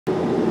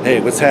Hey,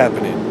 what's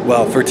happening?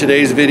 Well, for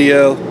today's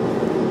video,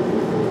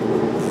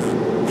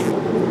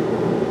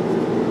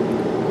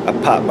 I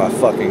popped my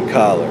fucking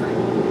collar.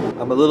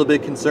 I'm a little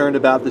bit concerned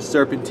about the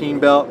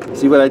serpentine belt.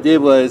 See, what I did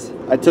was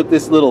I took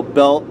this little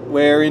belt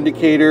wear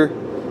indicator,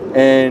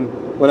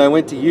 and when I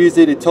went to use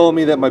it, it told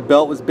me that my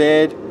belt was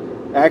bad.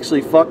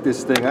 Actually, fuck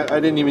this thing. I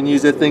didn't even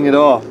use that thing at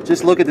all.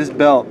 Just look at this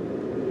belt.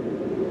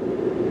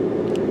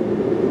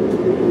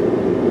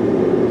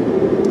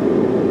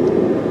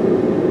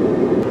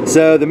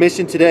 So the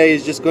mission today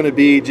is just going to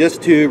be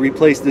just to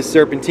replace this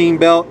serpentine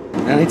belt.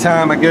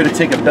 Anytime I go to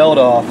take a belt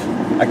off,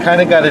 I kind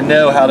of got to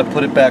know how to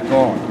put it back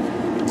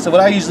on. So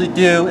what I usually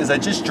do is I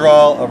just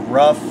draw a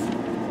rough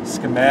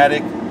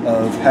schematic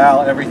of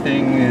how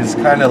everything is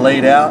kind of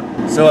laid out.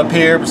 So up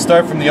here, we'll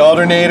start from the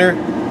alternator.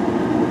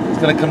 It's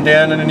going to come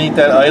down underneath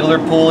that idler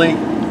pulley.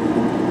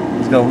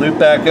 It's going to loop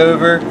back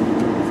over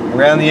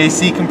around the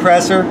AC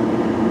compressor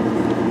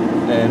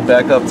and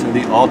back up to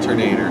the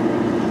alternator.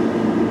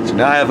 So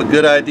now I have a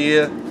good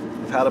idea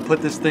of how to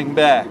put this thing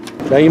back.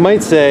 Now you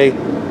might say,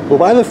 well,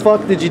 why the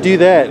fuck did you do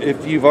that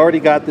if you've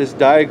already got this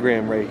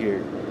diagram right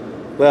here?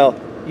 Well,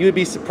 you would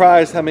be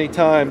surprised how many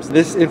times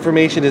this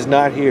information is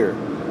not here.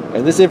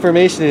 And this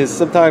information is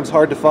sometimes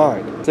hard to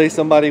find. Say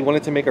somebody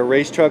wanted to make a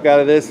race truck out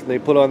of this and they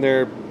put on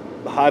their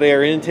hot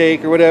air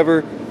intake or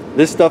whatever,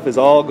 this stuff is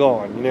all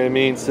gone, you know what I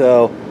mean?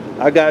 So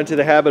I got into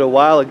the habit a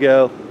while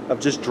ago of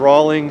just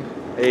drawing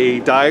a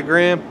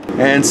diagram,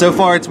 and so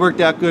far it's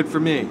worked out good for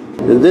me.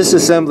 This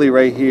assembly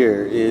right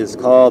here is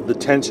called the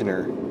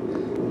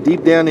tensioner.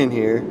 Deep down in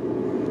here,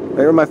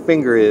 right where my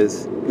finger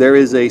is, there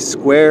is a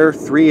square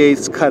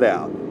 3/8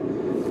 cutout,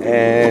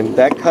 and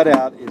that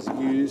cutout is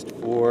used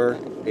for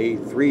a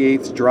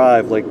 3/8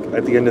 drive, like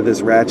at the end of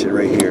this ratchet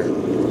right here.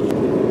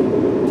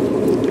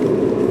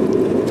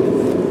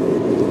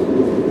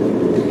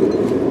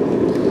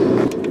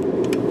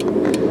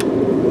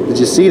 Did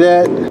you see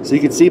that? So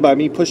you can see by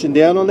me pushing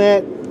down on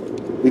that,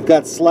 we've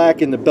got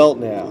slack in the belt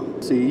now.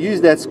 So you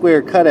use that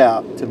square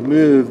cutout to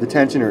move the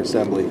tensioner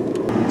assembly.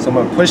 So I'm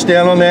going to push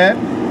down on that.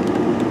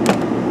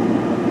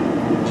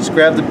 Just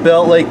grab the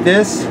belt like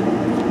this.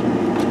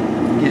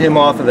 Get him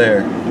off of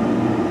there.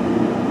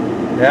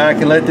 Now I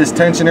can let this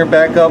tensioner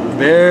back up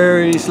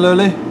very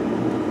slowly.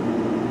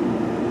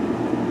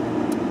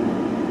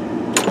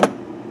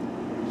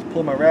 Just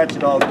pull my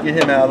ratchet off to get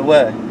him out of the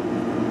way.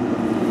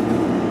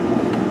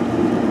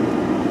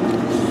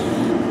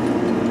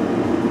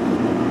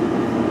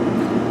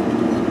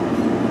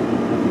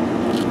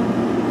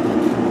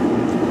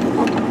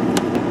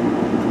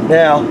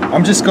 Now,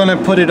 I'm just going to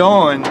put it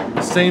on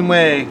the same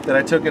way that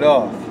I took it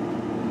off.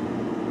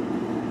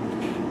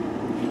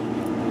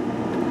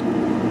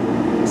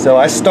 So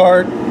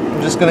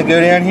I'm just going to go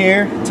down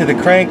here to the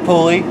crank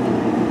pulley.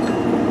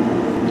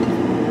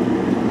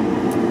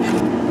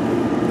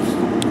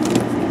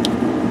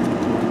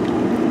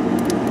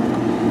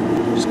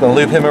 Just going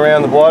to loop him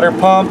around the water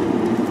pump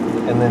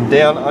and then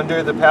down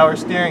under the power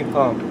steering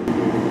pump.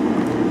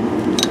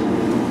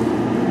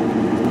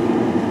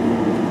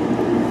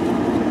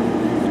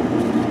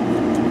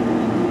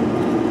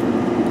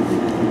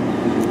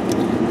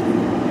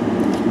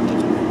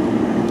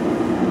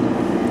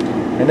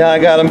 And now I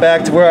got them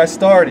back to where I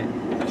started.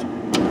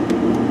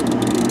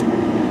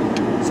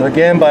 So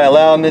again, by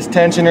allowing this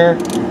tensioner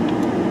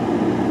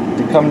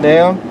to come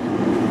down,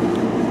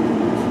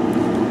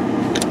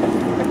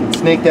 I can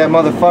snake that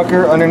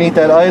motherfucker underneath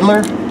that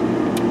idler.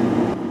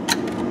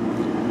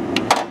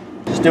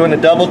 Just doing a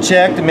double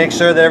check to make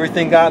sure that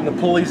everything got in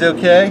the pulleys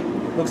okay.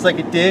 Looks like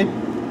it did.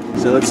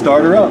 So let's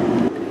start her up.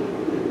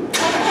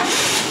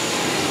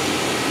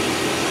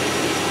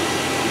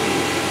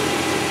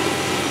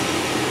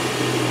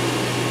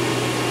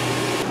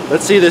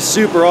 Let's see this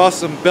super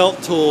awesome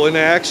belt tool in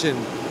action.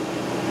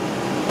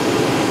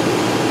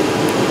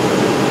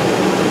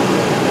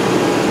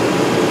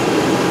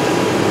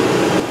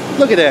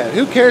 Look at that.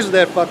 Who cares what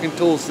that fucking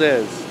tool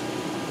says?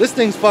 This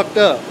thing's fucked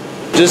up.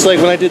 Just like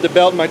when I did the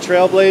belt in my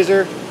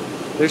Trailblazer,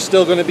 there's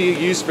still going to be a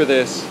use for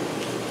this.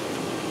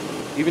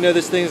 Even though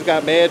this thing's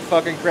got mad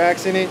fucking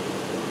cracks in it,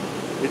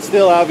 it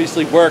still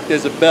obviously worked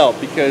as a belt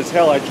because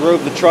hell, I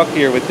drove the truck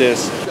here with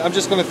this. I'm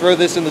just going to throw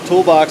this in the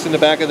toolbox in the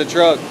back of the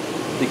truck,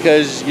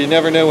 because you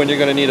never know when you're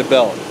going to need a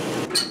belt.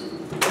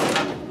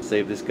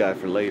 Save this guy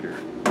for later.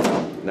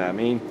 Know what I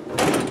mean?